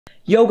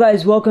Yo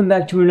guys, welcome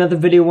back to another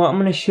video where I'm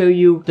going to show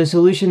you the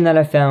solution that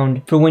I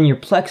found for when your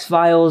Plex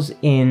files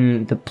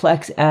in the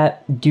Plex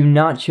app do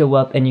not show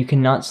up and you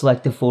cannot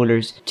select the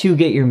folders to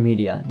get your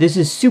media. This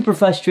is super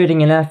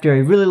frustrating, and after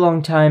a really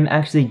long time,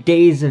 actually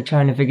days of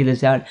trying to figure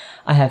this out,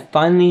 I have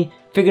finally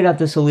figured out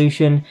the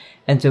solution,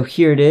 and so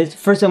here it is.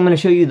 First I'm going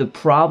to show you the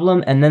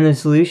problem and then the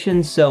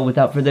solution, so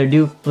without further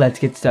ado, let's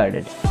get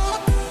started.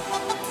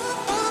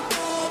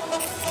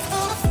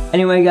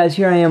 Anyway guys,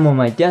 here I am on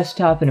my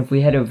desktop, and if we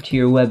head over to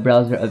your web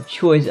browser of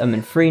choice, I'm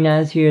in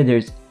FreeNAS here.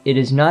 It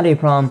is not a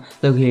problem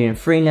located in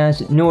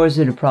FreeNAS, nor is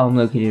it a problem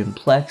located in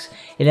Plex.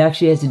 It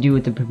actually has to do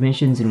with the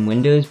permissions in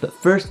Windows, but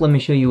first let me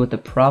show you what the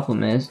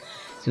problem is.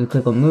 So we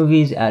click on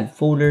movies, add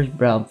folders,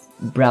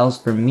 browse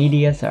for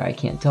media, sorry I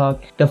can't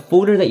talk. The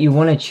folder that you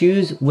want to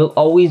choose will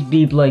always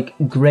be like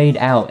grayed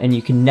out, and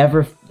you can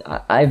never,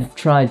 I've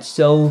tried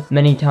so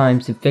many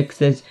times to fix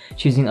this,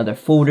 choosing other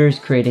folders,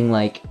 creating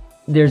like,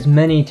 there's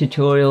many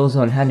tutorials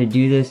on how to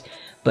do this,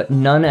 but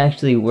none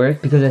actually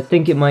work because I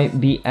think it might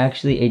be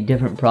actually a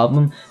different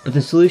problem. But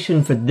the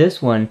solution for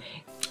this one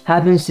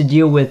happens to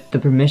deal with the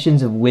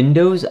permissions of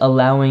Windows,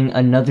 allowing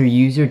another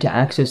user to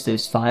access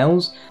those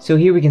files. So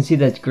here we can see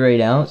that's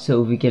grayed out.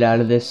 So if we get out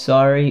of this,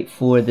 sorry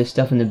for the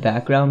stuff in the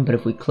background, but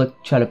if we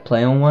try to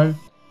play on one,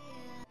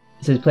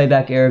 it says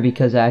playback error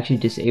because I actually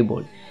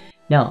disabled.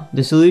 Now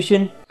the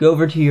solution, go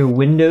over to your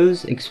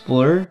Windows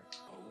Explorer,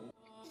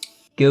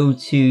 go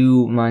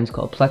to, mine's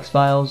called Plex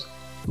Files,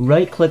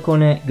 right click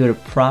on it, go to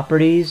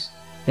Properties,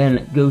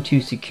 then go to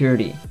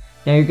Security.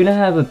 Now you're gonna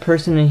have a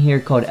person in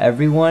here called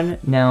Everyone.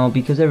 Now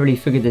because I already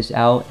figured this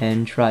out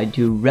and tried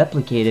to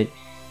replicate it,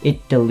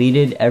 it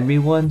deleted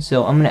Everyone,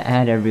 so I'm gonna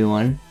add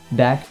Everyone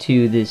back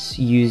to this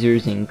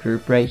users and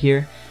group right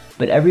here.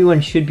 But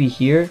Everyone should be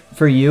here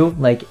for you,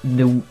 like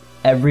the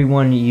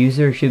Everyone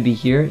user should be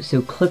here,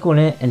 so click on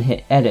it and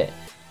hit edit.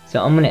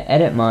 So I'm gonna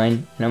edit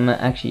mine, and I'm gonna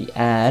actually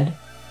add.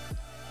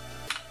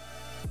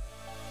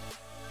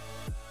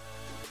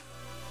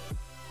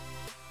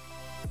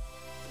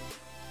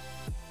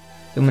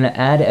 So I'm going to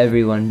add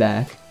Everyone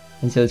back,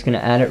 and so it's going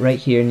to add it right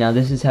here. Now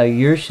this is how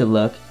yours should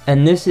look,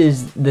 and this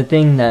is the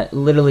thing that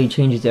literally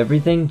changes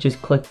everything.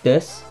 Just click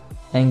this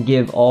and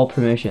give all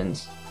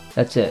permissions.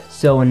 That's it.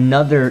 So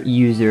another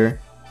user,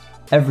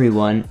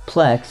 Everyone,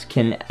 Plex,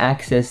 can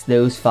access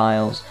those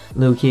files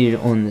located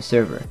on the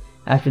server.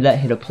 After that,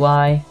 hit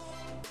apply,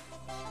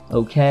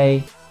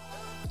 okay,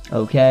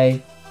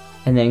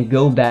 and then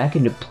go back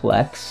into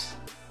Plex,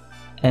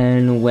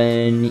 and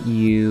when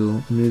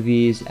you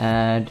movies,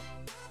 add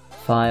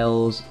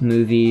files,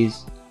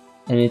 movies,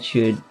 and it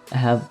should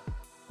have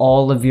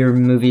all of your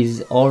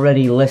movies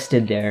already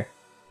listed there.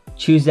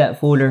 Choose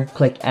that folder,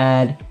 click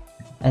add,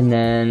 and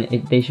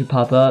then they should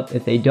pop up.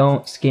 If they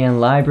don't, scan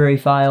library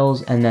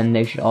files, and then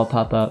they should all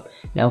pop up.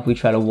 Now if we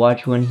try to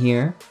watch one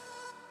here,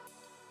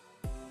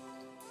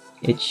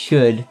 it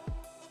should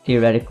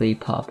theoretically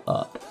pop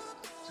up.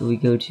 So we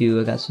go to,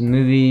 I got some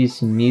movies,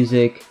 some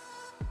music,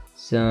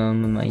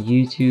 some of my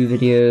YouTube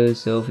videos.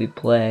 So if we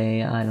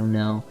play, I don't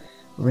know,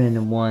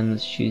 random one,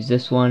 let's choose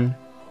this one,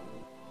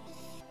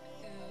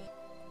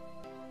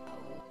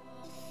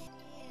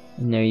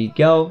 and there you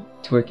go,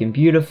 it's working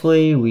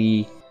beautifully.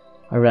 We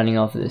are running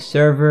off of the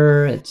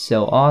server, it's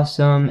so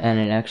awesome, and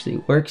it actually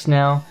works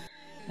now.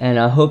 And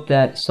I hope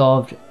that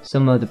solved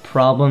some of the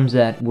problems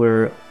that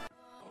a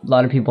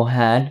lot of people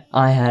had.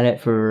 I had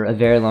it for a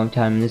very long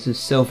time, and this is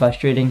so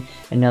frustrating,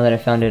 and now that I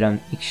found it, I'm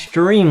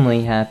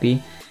extremely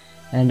happy,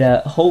 and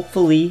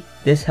hopefully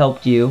this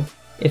helped you.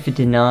 If it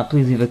did not,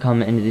 please leave a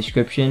comment in the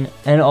description.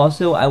 And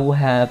also I will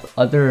have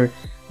other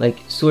like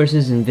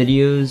sources and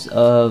videos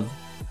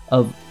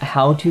of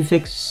how to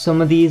fix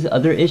some of these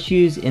other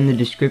issues in the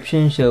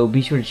description, so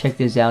be sure to check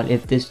this out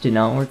if this did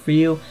not work for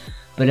you.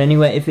 But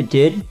anyway, if it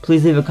did,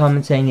 please leave a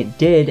comment saying it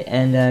did.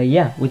 And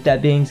yeah, with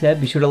that being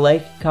said, be sure to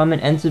like,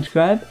 comment, and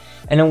subscribe,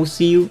 and I will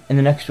see you in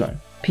the next one.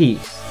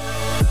 Peace.